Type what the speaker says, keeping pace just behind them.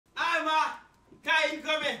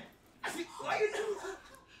come here. See, why you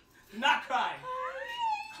do? Not cry.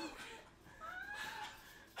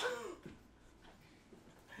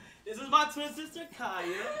 This is my twin sister, Kaya.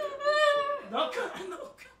 Don't cry, no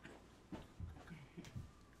cry.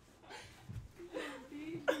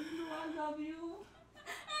 Baby, you know I love you.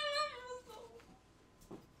 I love you so.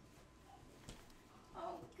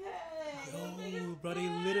 Okay. Oh, brother,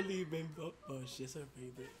 literally been. Oh, shit, it's her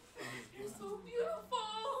favorite. You're so beautiful.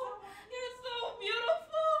 You're so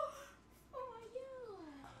beautiful. Oh my God.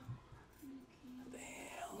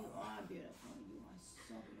 Damn. You are beautiful. You are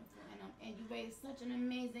so beautiful, and you raised such an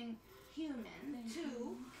amazing human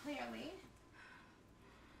too. Clearly.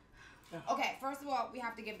 Okay, first of all, we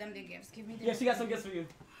have to give them their gifts. Give me their Yeah, she got some gifts for you.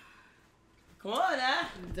 Come on,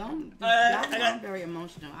 Don't. That was very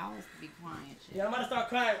emotional. I was be crying. Shit. Yeah, I'm about to start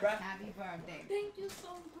crying, bro. Happy birthday. Thank you so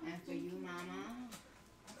much. And for you, Mama,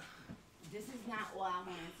 this is not what I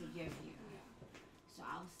wanted to give you. So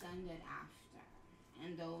I'll send it after.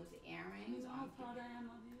 And those earrings. You know how proud I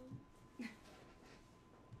am of you?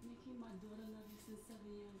 Nicki, my daughter loves you since 7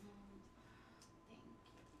 years old. Thank you.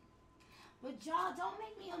 But y'all, don't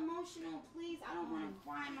make me emotional, please. I don't want to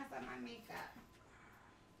cry and mess up my makeup.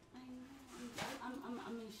 I know.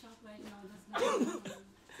 I'm in shock right now. That's not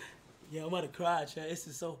Yeah, I'm about to cry, Chad. This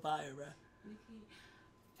is so fire, bro.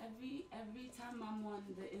 Nicki, every time I'm on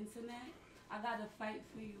the internet, I gotta fight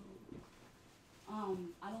for you.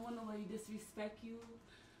 I don't want nobody disrespect you.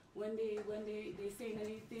 When they saying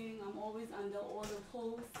anything, I'm always under all the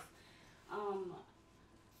posts.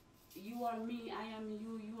 You are me, I am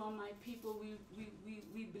you, you are my people, we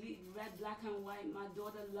bleed red, black, and white. My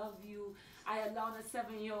daughter love you. I allowed a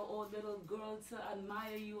 7-year-old little girl to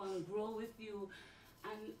admire you and grow with you.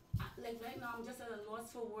 And like right now, I'm just at a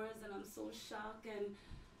loss for words, and I'm so shocked. And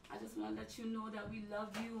I just want to let you know that we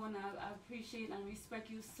love you, and I appreciate and respect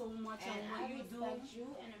you so much and what you do. I respect you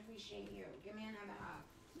and appreciate you. Give me another hug.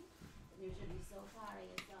 You should be so proud of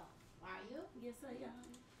yourself. Are you? Yes, I am.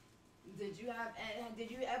 Did you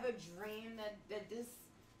ever dream that this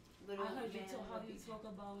little I heard you man talk how would you be- talk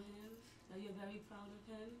about him, that you're very proud of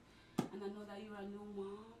him, and I know that you're a new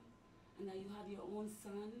mom, and that you have your own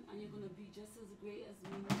son, and you're gonna be just as great as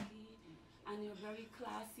me, and you're very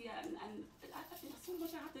classy, and there's so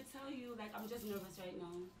much I have to tell you. Like, I'm just nervous right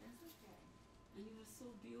now. That's okay. And you are so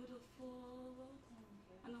beautiful.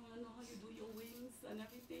 And I wanna know how you do your wings and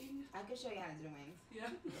everything. I can show you how to do the wings.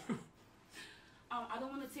 Yeah. I don't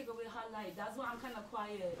want to take away her light. That's why I'm kind of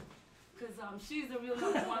quiet. Because she's the real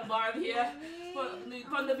 #1 Barb here.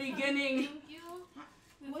 From the beginning. Thank you.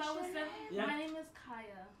 What's your name? Yeah. My name is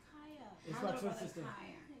Kaya. Kaya. It's My my little twin brother sister.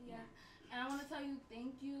 Kaya. Yeah. And I want to tell you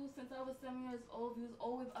thank you. Since I was 7 years old, you've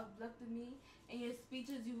always uplifted me. In your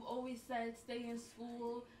speeches, you've always said, stay in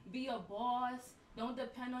school, be a boss, don't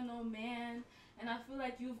depend on no man. And I feel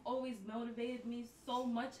like you've always motivated me so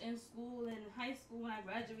much in school and high school. When I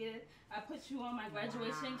graduated, I put you on my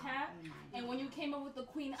graduation cap. Oh my And when you came up with the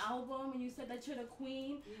Queen album and you said that you're the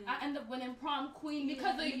queen, Yeah. I ended up winning prom queen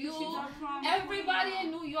because of you. She got prom Everybody queen.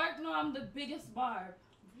 in New York know I'm the biggest Barb.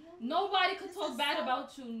 Really? Nobody could This talk is bad so-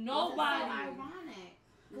 about you. This is Nobody. so ironic.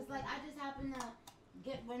 Because, like, I just happened to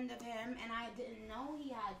get wind of him, and I didn't know he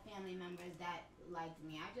had family members that liked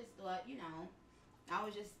me. I just thought, you know, I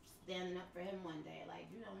was just standing up for him one day. Like,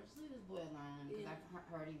 you know, just leave this boy alone. Because Yeah. I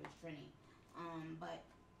heard he was Trini. But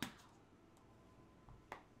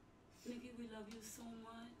Nicki, we love you so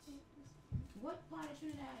much. what part of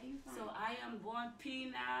Trinidad are you from? So I am born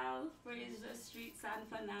Pinal, Fraser Street, San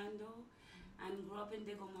Fernando, and grew up in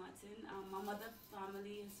Diego Martin. My mother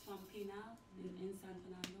family is from Pinal in San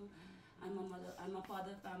Fernando, and my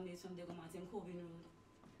father family is from Diego Martin, Covin Road.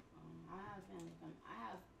 I have family from. I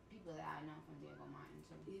have people that I know from Diego Martin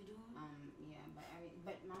too. You do? Yeah,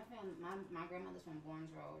 but my family, my grandmother's from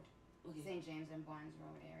Bournes Road, Okay. St. James and Bournes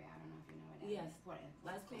Road area. I don't know if you know where that Yes. is.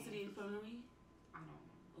 That's close to the infirmary. I don't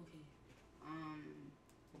know. Okay.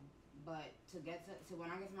 But to get to when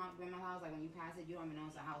I get to my grandma's house, like when you pass it, you don't even know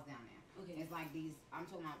it's a house down there. Okay. It's like these. I'm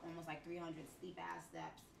talking about almost like 300 steep ass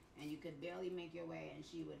steps, and you could barely make your way. And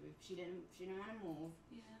she didn't want to move,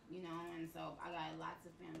 Yeah. you know. And so I got lots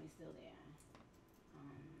of family still there.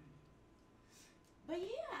 But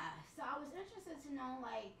yeah, so I was interested to know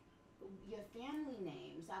like your family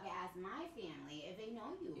name, so I could ask my family if they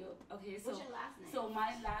know you. Okay. What's your last name? So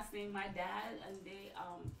my last name, my dad and they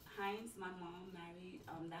Hines. My mom married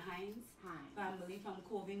the Hines family from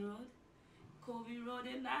Covin Road. Covin Road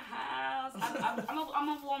in the house. I'm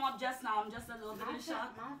a warm up just now. I'm just a little bit in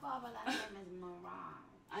shock. My father's last name is Mirage.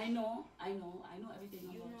 I know everything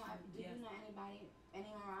about you. Do you know anybody Any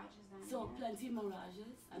mirages down So here? plenty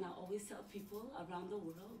mirages, and I always tell people around the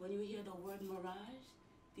world, when you hear the word mirage,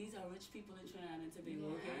 these are rich people in Trinidad and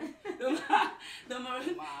Tobago, okay? the mirage,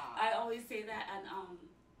 Wow. I always say that, and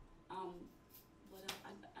what else?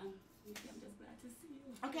 Maybe I'm just glad to see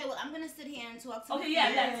you. Okay, well, I'm gonna sit here and talk to Okay, you.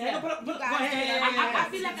 yeah. Go You guys ahead. I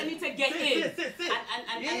feel like I need to get in. Sit.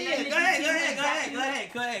 And Yeah, go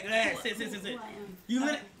ahead. Sit. Who I am. You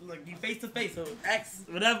look, you face to face, so ask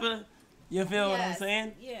whatever. You feel what I'm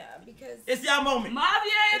saying? Yeah, because It's your moment.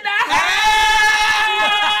 Mafia in the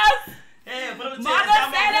house! Yeah, put up a chair. Mama It's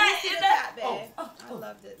your said moment. that. I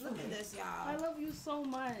loved it. Look at this, I y'all. love you so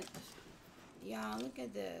much. Y'all, look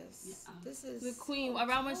at this. This is The Queen.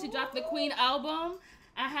 Around when she dropped the Queen album,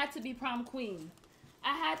 I had to be prom queen.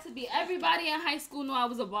 I had to be. Everybody in high school knew I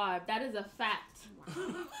was a barb. That is a fact.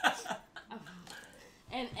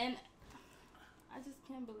 And I just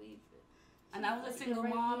can't believe it. And I was a single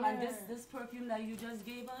Right mom, and here. this perfume that you just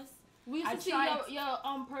gave us, We used I to see tried- your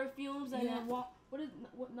perfumes and Yeah. then what is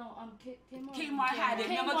Kmart. Kmart had it.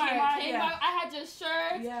 Remember Kmart. Kmart? Yeah. I had just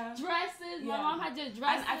shirts, Yeah. dresses. My Yeah. mom had just And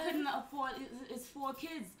dresses. I couldn't afford it's 4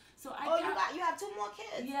 kids. So I Oh, can't. you have 2 more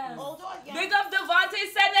kids. Yes. Old or young? Big up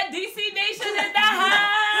Devontae said that DC Nation in the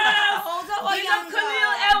house. Old or Big up younger?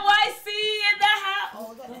 Camille NYC in the house.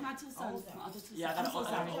 Older. Those are my 2 sons. Older. My other 2 Yeah, I sons. got I'm so an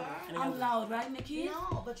sorry. older. I'm loud, right, Nikki?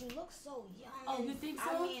 No, but you look so young. Oh, you think so?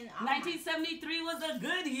 I mean, 1973 was a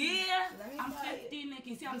good year. Let me I'm tell you, 50,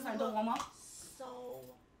 Nikki. See, I'm you starting to look warm up. so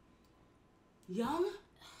Young?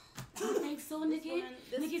 You think so, Nikki?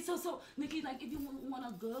 this- Nikki, so Nikki, like, if you want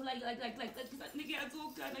a girl, like, Nikki, I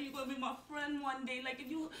told you, I know you're gonna be my friend one day. Like, if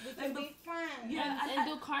you, we like, can be friends. yeah, and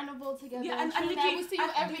do carnival together. Yeah, and Trinidad, Nikki, we see you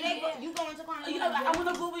and- every Do they year. go, you going to carnival? you know, I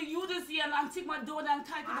want to go with you this year and take my daughter and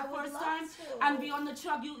kite for I the would first love time to. and be on the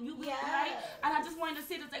truck. You Yes. right? And I just wanted to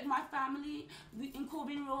say that, like, my family, in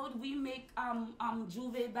Corbin Road, we make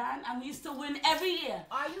Juve band, and we used to win every year.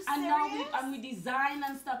 Are you serious? And now we design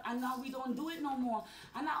and stuff, and now we don't do it no more.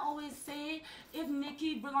 And I always say, if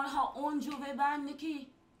Nikki bring on her own Juve band, Nikki,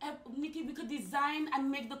 we could design and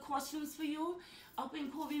make the costumes for you up in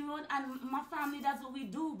Corbin Road. And my family, that's what we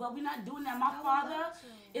do, but we're not doing that. My father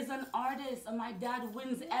is an artist, and my dad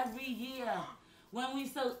wins every year when we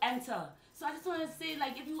still enter. So I just want to say,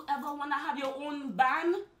 like, if you ever want to have your own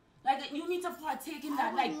band, like, you need to partake in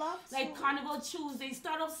that. would love Like to. Carnival Tuesday,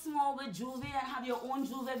 start off small with Juve and have your own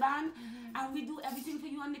Juve band, and we do everything for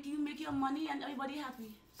you, and Nikki, you make your money and everybody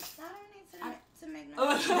happy. I don't need to make no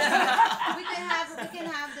money. we can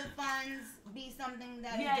have the funds be something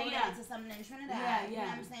that is Yeah, donated yeah. to something in Trinidad. Yeah, You know yeah.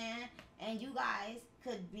 what I'm saying? And you guys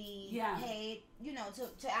could be Yeah. paid, you know,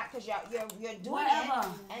 to act because you're doing Whatever.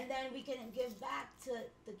 it, and then we can give back to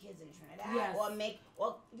the kids in Trinidad, Yes. or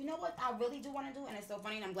you know what I really do want to do, and it's so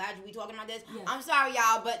funny, and I'm glad we talking about this. Yeah. I'm sorry,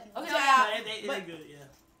 y'all, but Okay, so yeah. y'all- They but good, yeah.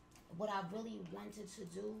 what I really wanted to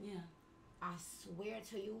do, Yeah. I swear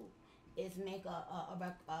to you, is make a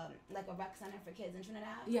rec center for kids in Trinidad.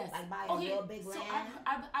 Yes. Like buy a real big so land.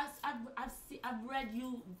 I've read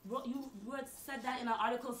you said that in an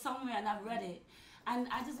article somewhere, and I've read it. And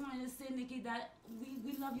I just wanted to say, Nikki, that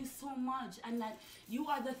we love you so much, and that you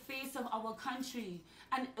are the face of our country,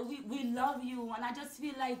 and we love you. And I just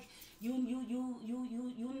feel like you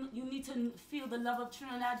need to feel the love of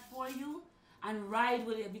Trinidad for you and ride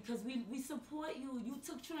with it, because we support you. You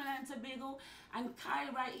took Trinidad and Tobago and Kai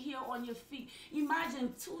right here on your feet.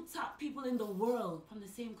 Imagine 2 top people in the world from the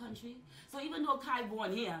same country. So even though Kai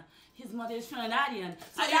born here, his mother is Trinidadian.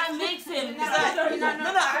 So that makes him. No,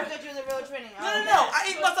 I thought you was a real Trinity. No. I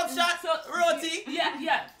eat bust up shot, roti,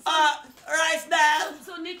 Yeah. rice dal.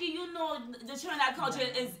 So Nikki, you know the Trinidad culture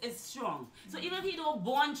is strong. So even if he don't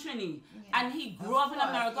born Trini and he grew up in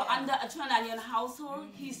America under a Trinidadian household,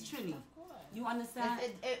 he's Trini. You understand?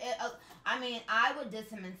 I mean, I would diss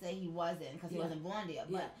him and say he wasn't because he Yeah. wasn't born there.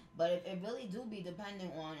 But it really do be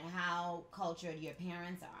depending on how cultured your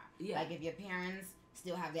parents are. Yeah. Like if your parents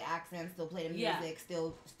still have their accent, still play the Yeah. music,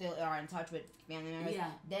 still are in touch with family members,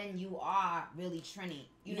 Yeah. then you are really Trini,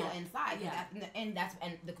 you know, Yeah. inside. Yeah. And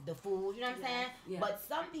the food, you know what I'm saying? Yeah. But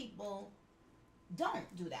some people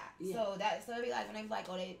don't do that. Yeah. So it'd be like when they be like,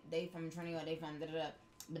 oh, they from Trini or they from da-da-da.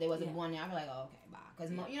 But they wasn't born there. I feel like, oh, okay, bye. Cause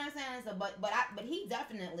you know what I'm saying. So, but he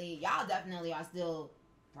definitely, y'all definitely are still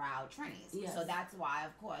proud Trinis. Yes. So that's why,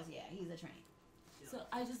 of course, yeah, he's a Trini. So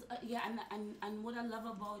I just and what I love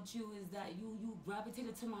about you is that you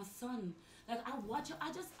gravitated to my son. Like I watch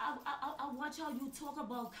how you talk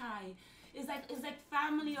about Kai. It's like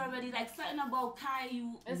family already. Like something about Kai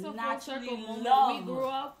you It's a full naturally circle moment. love. We grew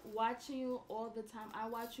up watching you all the time. I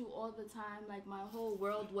watch you all the time. Like my whole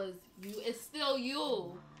world was you. It's still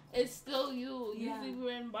you. it's still you. Yeah. Usually we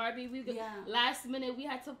were in Barbie. Yeah. Last minute we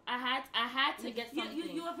had to. I had to get something.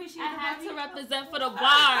 You appreciate I the had Barbie? to represent for the bar.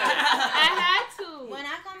 I had to. When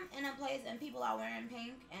I come in a place and people are wearing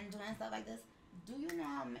pink and doing stuff like this, do you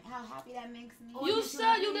know how happy that makes me? You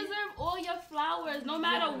should. You deserve all your flowers, no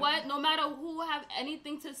matter what, no matter who have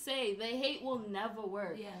anything to say. The hate will never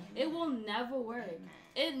work. Yeah. It will never work.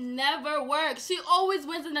 It never works. She always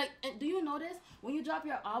wins in the. And do you notice when you drop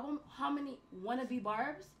your album, how many wannabe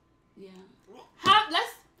Barbs? Yeah. Yeah.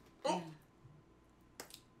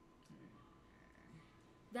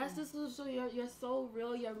 That's just to show you're so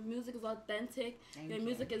real. Your music is authentic. Your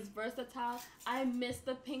music is versatile. I miss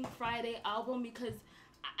the Pink Friday album because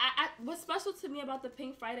what's special to me about the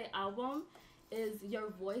Pink Friday album is your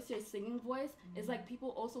voice, your singing voice. It's like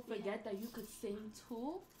people also forget that you could sing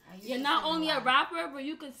too. You're not only a rapper, but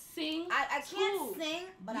you could sing. I can't sing,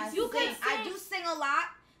 but I do sing a lot.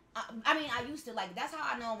 I mean, I used to, like, that's how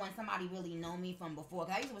I know when somebody really know me from before.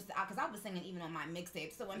 Because I was singing even on my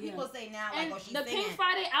mixtape. So when people say now, like, and oh, she's the singing. Pink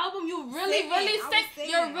Friday album, you really sing.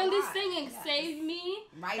 You're really singing. Yes. Save Me.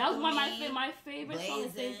 Right, that was one of my favorite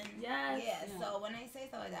songs. Yes. Yeah, so when they say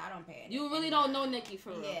stuff like that, I don't pay attention. You really don't know Nicki for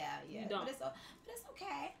real. Yeah. You don't. But it's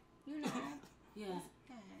okay. You know. Yeah. It's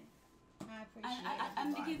okay. I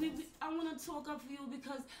appreciate Nicki, I want to talk up for you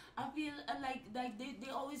because I feel like they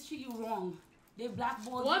always treat you wrong. They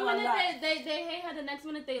blackboard you a lot. 1 minute they hate her, the next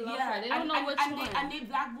minute they love her. They don't know which one. And they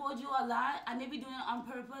blackboard you a lot, and they be doing it on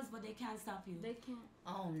purpose, but they can't stop you. They can't.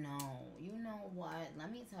 Oh no, you know what? Let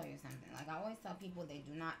me tell you something. Like I always tell people, they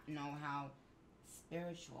do not know how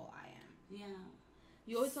spiritual I am. Yeah.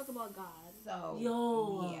 You always talk about God. So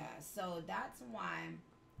so that's why.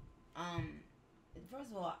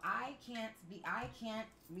 First of all, I can't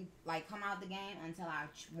come out the game until I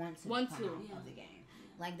want to come out of the game.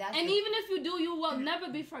 Like that's and even if you do, you will never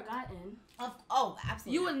be forgotten.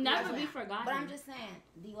 Absolutely. You will never be forgotten. But I'm just saying,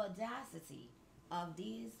 the audacity of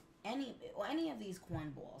any of these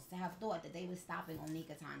cornballs to have thought that they were stopping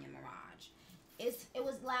Onika Tanya Mirage. It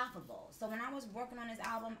was laughable. So when I was working on this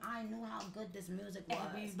album, I knew how good this music was.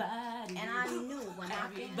 Everybody. And I knew when I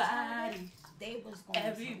finished it, they was going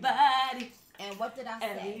everybody. And what did I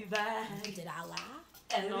say? Everybody. Did I lie?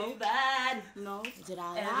 Everybody. No. Did I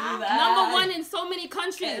lie? Everybody. Number one in so many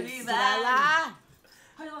countries. Everybody. Did I lie?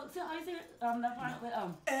 Hello, so how you say it? That part with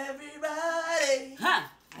everybody. Huh?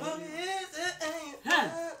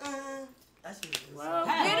 That's what it is.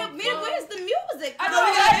 Where's the music? I know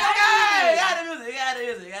you got the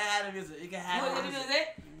music. You can have the music.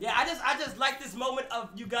 Yeah, I just like this moment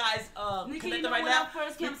of you guys Nicki, connecting you know right when now. I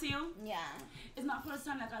first came to you? Yeah. It's my first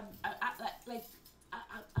time I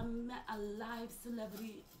met a live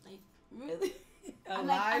celebrity, like really. I'm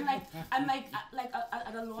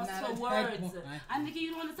at a loss for words. And Nicki,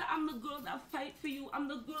 you don't understand. I'm the girl that fight for you. I'm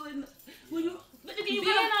the girl in when you. Nicki, you're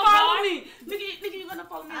gonna follow me. Nicki, you're gonna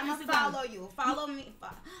follow me. I'm gonna follow you. Follow me.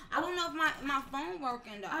 I don't know if my phone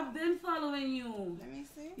working though. I've been following you. Let me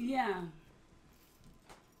see. Yeah.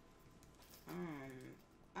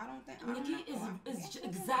 I don't think Nicki is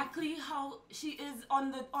exactly how she is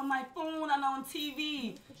on my phone and on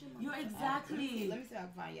TV. You're exactly. Let me see if I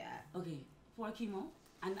can find you at. Okay, for Chemo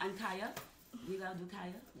and Kaya. We gotta do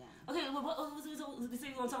Kaya. Yeah. Okay, what we say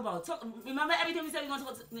we're gonna talk about? Remember everything we said we're gonna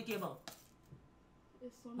talk to Nicki about?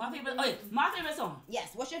 My favorite song.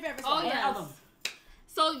 Yes. What's your favorite song? Oh yes. Album.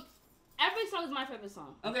 So every song is my favorite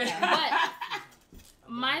song. Okay. But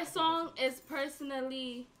my song is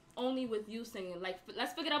personally only with you singing. Like,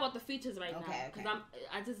 let's forget about the features right now, because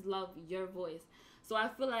I just love your voice. So I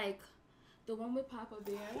feel like the one with Papa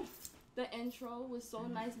Bear, the intro was so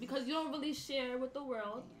nice because you don't really share with the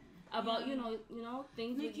world about you know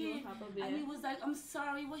things Nicki, with you and Papa Bear. And he was like, I'm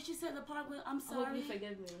sorry. What she said, the part with I'm sorry. I hope you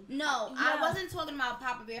forgive me. No, I wasn't talking about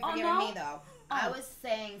Papa Bear forgiving me though. I was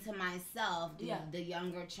saying to myself, the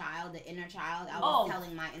younger child, the inner child. I was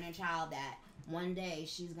telling my inner child that one day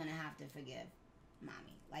she's gonna have to forgive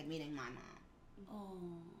mommy. Like meeting my mom. Oh.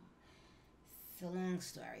 It's a long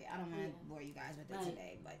story. I don't want to bore you guys with it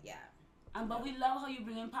today, but yeah. But we love how you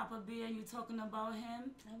bring in Papa Bear and you talking about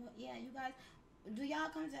him. Yeah, you guys. Do y'all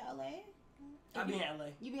come to LA? I'll be in LA.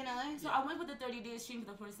 You be in LA? So I went with the 30-day stream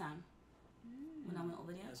for the first time. When I went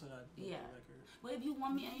over there. That's what I did. Yeah. But if you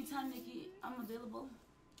want me anytime, Nicki, I'm available.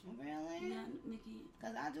 Really? Yeah, Nicki.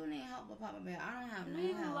 Because I do need help with Papa Bear. I don't have no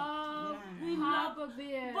help. We love Papa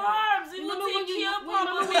Bear. Barbs, you will take care of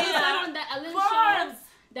Papa Bear. On that Ellen show?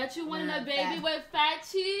 That you wanted a baby with fat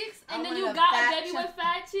cheeks, and then you got a baby with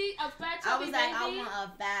fat cheeks, a fat chubby baby. I want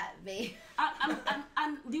a fat baby.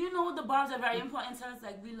 Do you know the barbs are very important to us?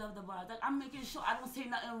 Like, we love the barbs. Like, I'm making sure I don't say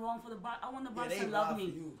nothing wrong for the barbs. I want the barbs to love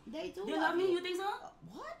me. They do. They love me? You think so?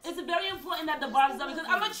 What? It's very important that the barbs love me because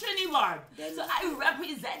I'm a Trini barb. So I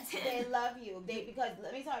represent it. They love you. Because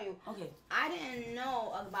let me tell you. Okay. I didn't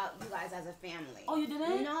know about you guys as a family. Oh, you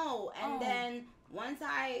didn't? No. And then once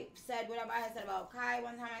I said whatever I had said about Kai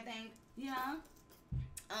one time, I think. Yeah.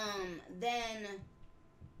 Then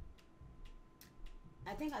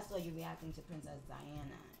I think I saw you reacting to Princess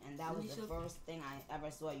Diana, and that was the first thing I ever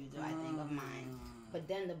saw you do. I think of mine. But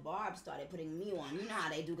then the Barbs started putting me on. You know how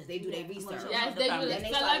they do because they do their research. Yes, they do. Then they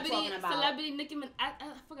started talking about celebrity Nicki Minaj. I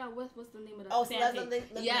forgot what's the name of the Celebrity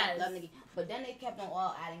yes. Love Nicki. But then they kept on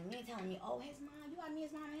all adding me, telling me, oh, his mom, you got me,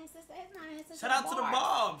 his mom and his sister, his mom and his sister. Shout out to the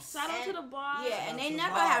Barbs. Shout out to the Barbs. Yeah, and they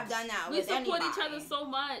never have done that with anybody. We support each other so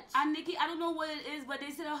much. And Nicki, I don't know what it is, but they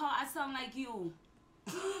said how I sound like you.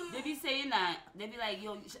 They be saying that. They be like,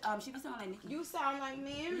 yo, she be sounding like Nicki. You sound like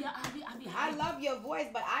me. Yeah, I be I love your voice,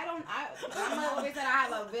 but I'm always said I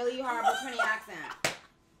have a really horrible Trini accent.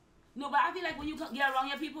 No, but I feel like when you get around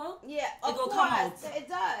your people, yeah, it will come out. It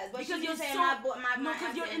does. But because you're saying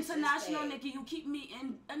because you're international, Nicki. You keep me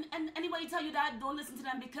in, and anybody tell you that, don't listen to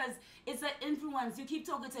them because it's an influence. You keep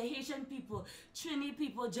talking to Haitian people, Trini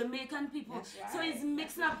people, Jamaican people. Right. So it's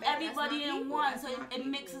mixing up everybody in one. So it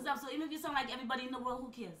mixes up. So even if you sound like everybody in the world, who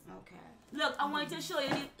cares? Okay. Look, I wanted to show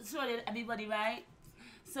everybody, right?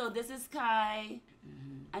 So this is Kai.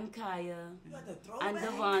 And Kaya, and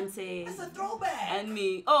Devontae, that's a throwback, and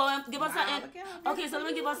me. Oh, give us something. Okay, so let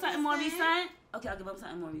me give us something more recent. Okay, I'll give us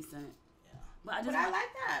something more recent. Yeah. But I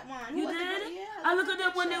like that one. You did? Yeah, I look at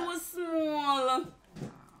them when they were small.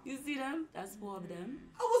 You see them? That's 4 of them.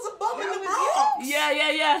 I was a bum in the Bronx.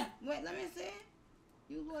 Yeah. Wait, let me see.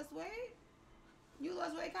 You lost weight? You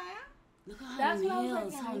lost weight, Kaya? Look at her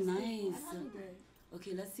nails. How nice.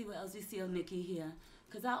 Okay, let's see what else we see of Nicki here.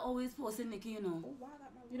 Cause I always posted Nicki, you know.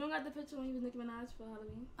 You don't got the picture when you was Nicki Minaj for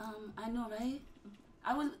Halloween? I know, right?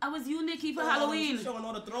 I was you, Nicki, for Halloween. Showing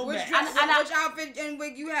all the throwbacks. Which outfit and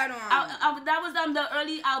wig you had on? That was on the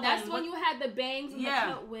early album. That's when you had the bangs and the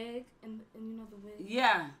cut wig and you know the wig.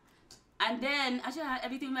 Yeah. And then I should have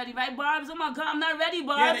everything ready, right, Barbs? Oh my God, I'm not ready,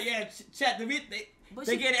 Barbs. Yeah. Chat.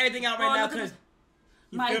 They get everything out right now because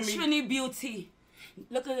my Trini beauty.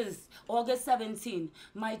 Look at this, August 17,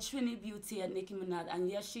 my Trini beauty at Nicki Minaj, and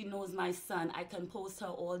yes, she knows my son. I can post her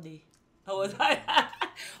all day. Oh,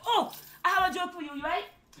 I have a joke for you, right?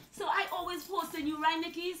 So I always posting you, right,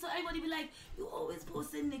 Nicki? So everybody be like, you always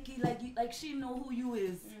posting Nicki, like she know who you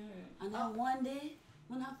is. And then one day,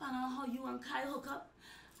 when I found out how you and Kai hook up,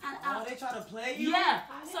 and they try to play you? Yeah.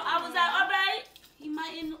 So I was like, all right, she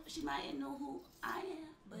might know who I am.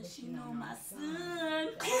 But she know my son.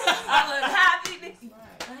 I was happy, Nicki.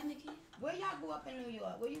 Right, Nicki? Where y'all grew up in New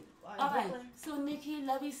York? Where you? All right. So Nicki,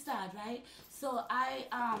 let me start, right? So I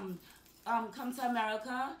come to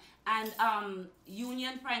America and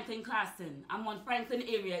Union, Franklin, Carson. I'm on Franklin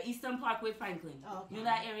area, Eastern Parkway, Franklin. Okay. You know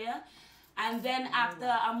that area? And then after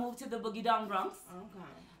I moved to the Boogie Down Bronx. Okay.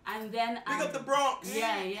 And then pick up the Bronx.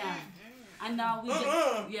 Yeah. And now we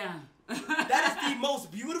yeah. That is the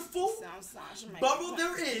most beautiful borough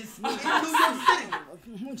there is in New York City.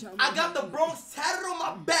 I got the Bronx tatted on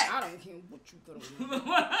my back. I don't care what you put on.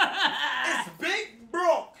 It's big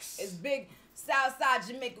Bronx. It's big Southside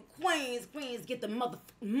Jamaica, Queens. Queens get the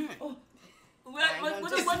motherfucker.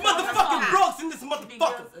 What this motherfucking Bronx in this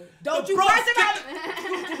motherfucker. Don't you curse around.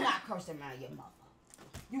 You do not curse around your mother.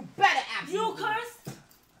 You better absolutely. You curse?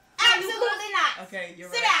 Absolutely not. Okay, you're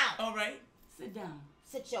right. Sit down. All right. Sit down.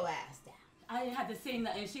 Sit your ass down. I didn't have to say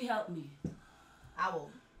nothing. She helped me. I will.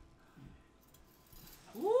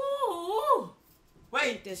 Ooh.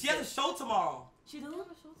 Wait, she has a show tomorrow. She do? You have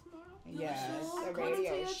a show tomorrow? Yes, I'm coming to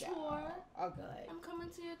your tour. Oh, good. I'm coming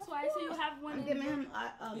to your tour. I say you have one. I'm giving him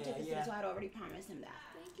tickets to the tour. I'd already promised him that.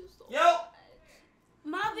 Thank you so much.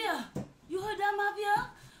 Mafia. You heard that,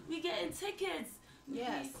 Mafia? We getting tickets.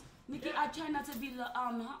 Yes. Nicki, I try not to be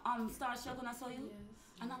starstruck when I saw you. Yes.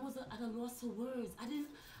 And I was at a loss for words. I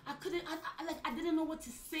didn't know what to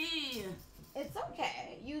say. It's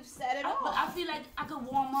okay. You've said it all. But I feel like I could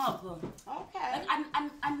warm up. Okay. Like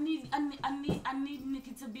I need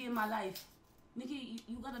Nicki to be in my life. Nicki,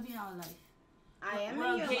 you gotta be in our life. I am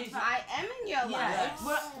in your life.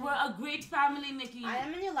 We're a great family, Nicki. I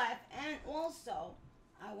am in your life, and also,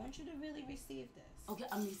 I want you to really receive this. Okay,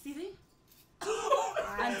 I'm receiving.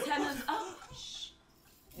 Antennas up. Shh.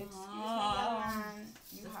 Excuse me, young man.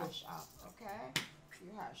 You hush up, okay?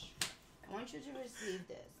 You hush. I want you to receive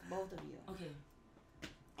this, both of you. Okay.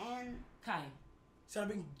 And Kai. Should I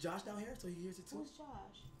bring Josh down here so he hears it too? who's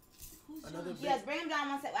Josh? Another big... Yes, bring him down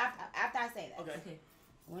 1 second after I say that. Okay.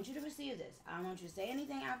 I want you to receive this. I don't want you to say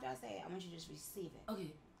anything after I say it. I want you to just receive it.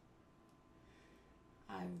 Okay.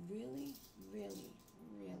 I really, really,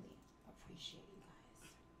 really appreciate you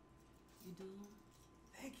guys. You do?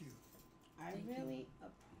 Thank you. I Thank really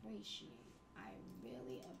appreciate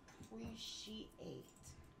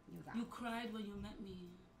you guys. You cried when you met me.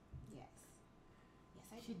 Yes. Yes,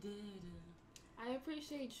 I She did. I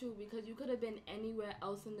appreciate you because you could have been anywhere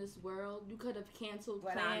else in this world. You could have canceled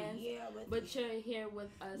But plans, I'm here with but you. you're here with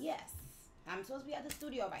us. Yes. I'm supposed to be at the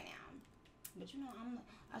studio right now. But you know,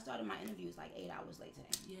 I started my interviews like 8 hours late today.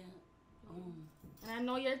 Yeah. And I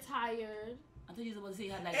know you're tired. I thought you were supposed to say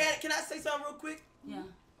you had like... And can I say something real quick? Yeah.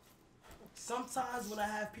 Sometimes when I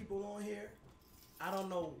have people on here, I don't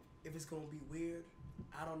know if it's going to be weird.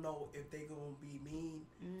 I don't know if they're going to be mean.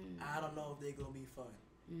 I don't know if they're going to be fun.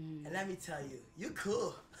 And let me tell you, you're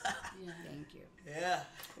cool. Yeah. Thank you. Yeah.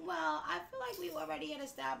 Well, I feel like we already had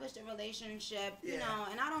established a relationship, you know,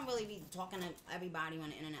 and I don't really be talking to everybody on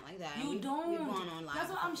the internet like that. You don't. We've gone on live.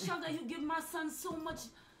 That's why I'm shocked that you give my son so much,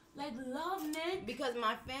 like, love, Nick. Because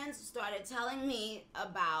my fans started telling me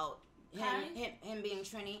about him being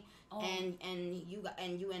Trini, and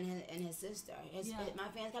you and his sister. My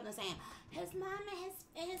fans kept on saying his mom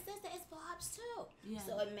and his sister is Bob's too. Yeah.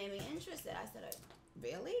 So it made me interested. I said,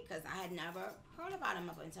 really? Because I had never heard about him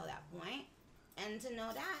up until that point. And to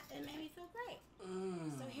know that, it made me feel great.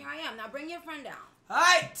 So here I am. Now bring your friend down. All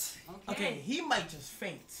right. Okay, he might just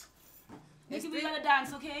faint. Nikki, we gotta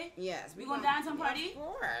dance, okay? Yes. We gonna dance and party? Of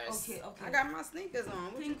course. Okay. I got my sneakers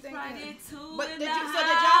on. What you thinking? Friday too. But did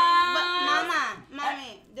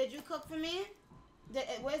Mommy, did you cook for me?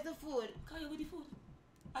 Where's the food? Kaya, where's the food?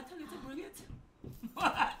 I tell you to bring it.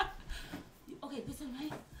 Okay, listen,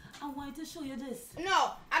 right? I wanted to show you this.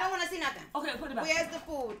 No, I don't want to see nothing. Okay, put it back. Where's the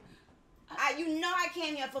food? You know I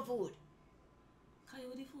came here for food. Kaya,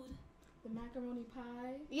 where's the food? The macaroni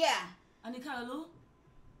pie. Yeah. And the callaloo?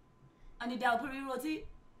 And the dal peri roti?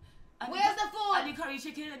 And Where's the food? And the curry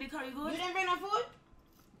chicken and the curry goat? You didn't bring no food?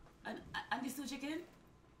 And the stew chicken?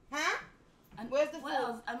 Huh? And where's the what food?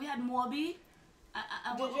 else? And we had Morby.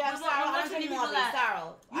 Did you have sorrel? I don't drink Morby.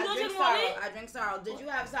 Sorrel. You don't drink sorrel. Morby? I drink sorrel. Did you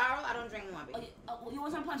have sorrel? I don't drink Morby. You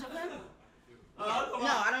want some punch of creme? No,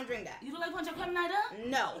 I don't drink that. You don't like punch of creme neither?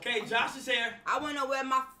 No. Okay, Josh is here. I want to know where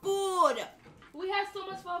my food. We had so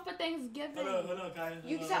much fun for Thanksgiving. Hold on, Kaya.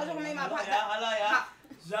 You can tell me my pot. Hello, yeah.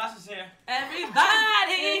 Josh is here.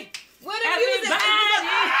 Everybody! Where the music?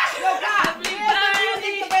 Yo, God.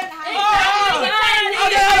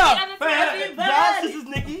 Everybody! Josh, this is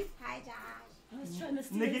Nikki. Hi, Josh. I was trying to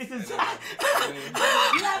steal Nikki, this is Josh.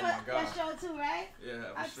 You have a show too, right?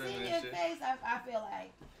 Yeah, I've seen your face. I feel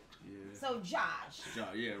like. Yeah. So Josh.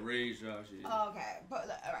 Yeah, Ray Josh. Yeah. Oh, okay.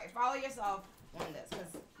 All right. Follow yourself on this,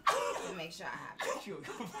 cause to make sure I have it.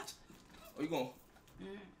 Oh, you going?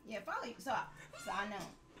 Yeah, follow you. So I know.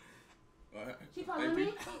 All right. She followed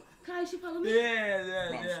me? Kai, she followed me?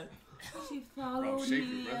 Yeah. She followed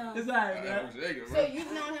me. It's alright, man. So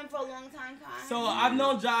you've known him for a long time, Kai? So I've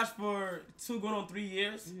known Josh for 2 going on 3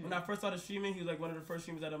 years. When I first started streaming, he was like one of the first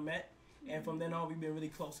streamers that I met. And from then on, we've been really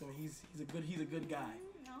close to him. He's a good guy.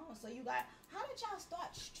 No, so you got. How did y'all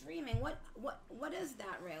start streaming? What is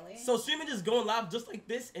that really? So streaming just going live just like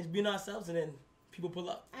this and being ourselves, and then people pull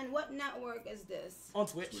up. And what network is this? On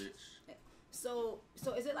Twitch. So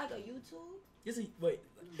is it like a YouTube? It's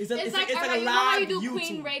like a live how you do YouTube.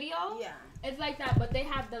 Queen Radio? Yeah. It's like that, but they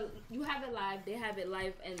have you have it live, they have it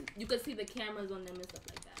live, and you can see the cameras on them and stuff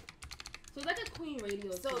like that. So it's like a Queen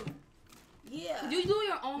Radio. So too. Yeah. You do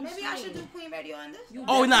your own. Maybe I should do Queen Radio on this.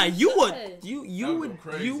 Oh nah, you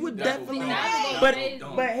would definitely. But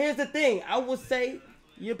here's the thing. I would say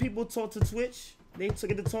your people talk to Twitch. They took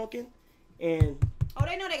it to talking, and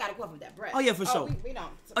they know they gotta quit with that bread. Oh yeah, for sure. We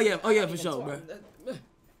don't. Oh yeah, for sure, bro.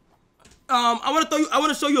 I want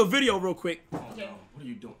to show you a video real quick. Oh, no. What are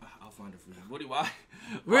you doing? I'll find it for you. Why?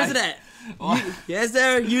 Where's it at? Yes,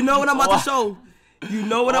 sir. You know what I'm about to show. You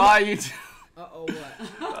know what Why you? What? Oh.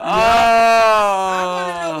 I want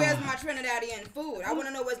to know where's my Trinidadian food. I want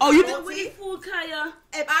to know where's my roti. Food, Kaya.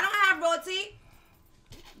 If I don't have roti,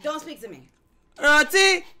 don't speak to me.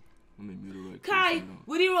 Roti? Let me mute her right Kai,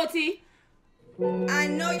 with the roti. I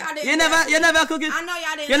know y'all didn't. You never cook it? I know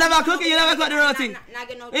y'all didn't. You never cook it? You never cook the roti? Not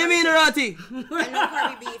get no. You mean the roti? And no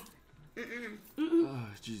curry beef. Oh,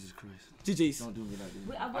 Jesus Christ. GG's. Don't do me like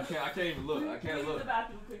this. I can't even look. I can't look. I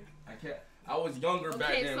can't. I was younger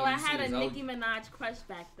back then. Okay, so I had a Nicki Minaj crush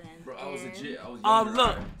back then. Bro, I was legit. I was younger.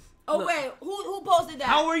 Look. Oh, wait. Who posted that?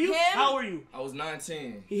 How were you? Him? How were you? I was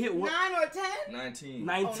 19. He hit 9 or 10? 19.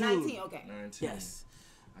 19. Oh, 19. Okay. 19. Yes.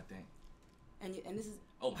 I think. And this is.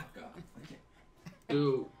 Oh my God.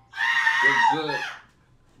 Dude, what's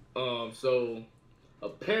good? So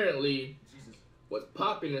apparently, what's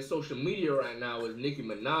popping in social media right now is Nicki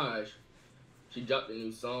Minaj. She dropped a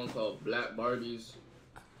new song called Black Barbies.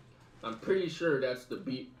 I'm pretty sure that's the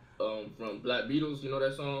beat from Black Beatles. You know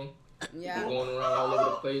that song? Yeah. They're going around all over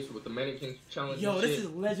the place with the mannequin challenge. Yo, and this shit.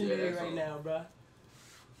 is legendary that right song. now, bro.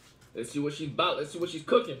 Let's see what she's about. Let's see what she's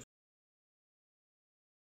cooking.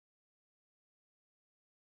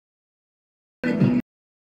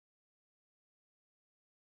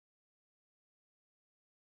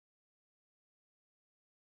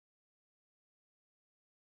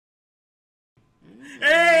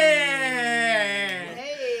 Hey!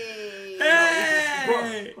 Hey!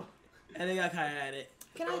 Hey! And they got kind of at it.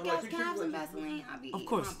 Can I have some Vaseline? I'll be Of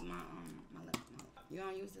course. my lip. You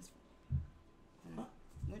gonna use this? What?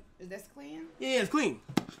 Is this clean? Yeah, it's clean.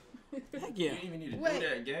 Heck yeah. You didn't even need to Wait. do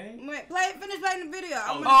that, gang. Wait, finish playing the video.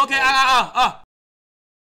 Oh, okay.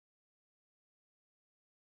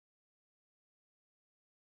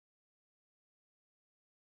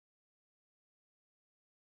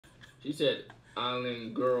 She said,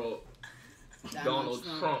 "Island girl, Donald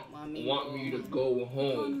Trump want me to go Oh,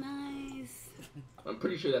 home." nice. I'm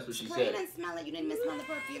pretty sure that's what she Clean said. and smell it. You didn't smell the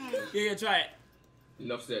perfume. Yeah, try it.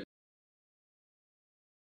 Enough said.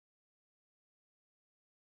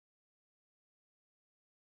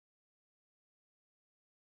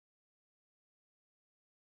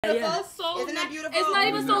 It's so Isn't that beautiful? It's not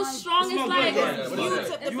even so strong. It's like Yeah, You yeah.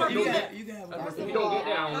 took the You perfume. can have If you don't get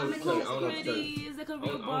that, I don't know what to tell you. I don't know what to tell pretty. you. It's like a I real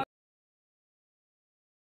don't- bar.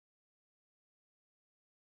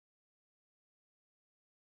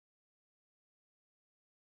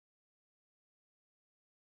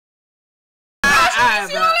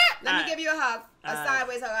 Let me give you a hug. A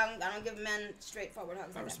sideways hug. I don't give men straightforward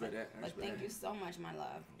hugs. I respect that. I But respect thank that. you so much, my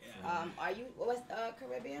love. Yeah. Are you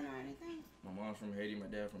Caribbean or anything? My mom's from Haiti, my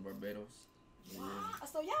dad from Barbados. Yeah.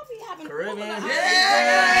 So y'all be having Caribbean. Yeah.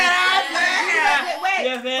 Yeah. Wait,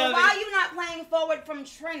 Yeah, but man. why are you not playing forward from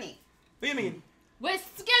Trini What do you mean? with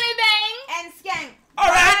Skilly Bang. and Skank? All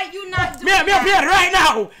Why right. are you not doing Me up that? here right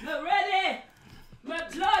now. We're ready. My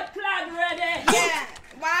blood clot ready. Yeah.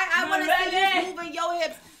 Why? I want to see ready. you moving your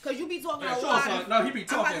hips because you be talking Yeah, a show lot. us something. No, he be I'm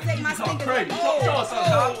talking. about to take He my be talking fingers. crazy. Oh, Show us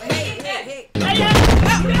something, oh, dog. hey.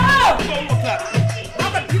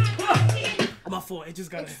 My fault. It just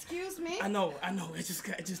got. Excuse me. I know. It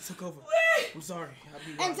just took over. I'm sorry. I'll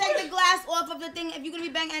be And take the glass off of the thing if you're gonna be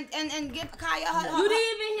banging and give Kaya her. You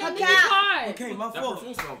didn't even hear her Nicki cat. part. Okay, my That fault.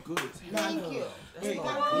 perfume smells good. Thank you. Hey. You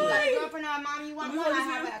got a girlfriend or a mom you want Let me one? I hold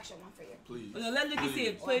have this an extra one for you. Please. Let Nicki see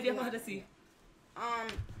it. Play it for her to see.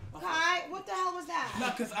 Kai, what the hell was that?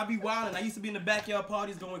 Nah, cause I be wildin'. I used to be in the backyard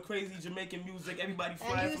parties going crazy, Jamaican music. Everybody And you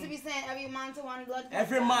flying. used to be saying every man to one blood.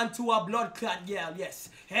 Every man to a blood clot girl, yes.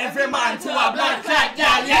 Every man to a blood clot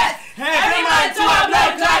girl, yes. Every man to a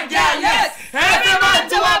blood clot girl, yes. Every man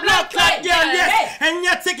to a blood clot girl, yes. And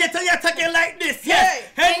you take it and you take it like this, yes.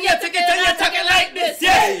 And you take it and you take it like this,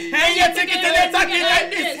 yes. And you take it and you take it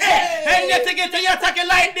like this, yes. And you take it and you take it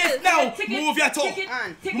like this. Now move your toe,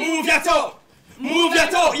 move your toe. Move your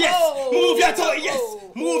toe, yes. Move your toe, yes.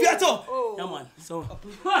 Move your toe. Come on. So.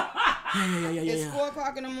 Yeah. It's 4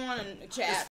 o'clock in the morning, chat.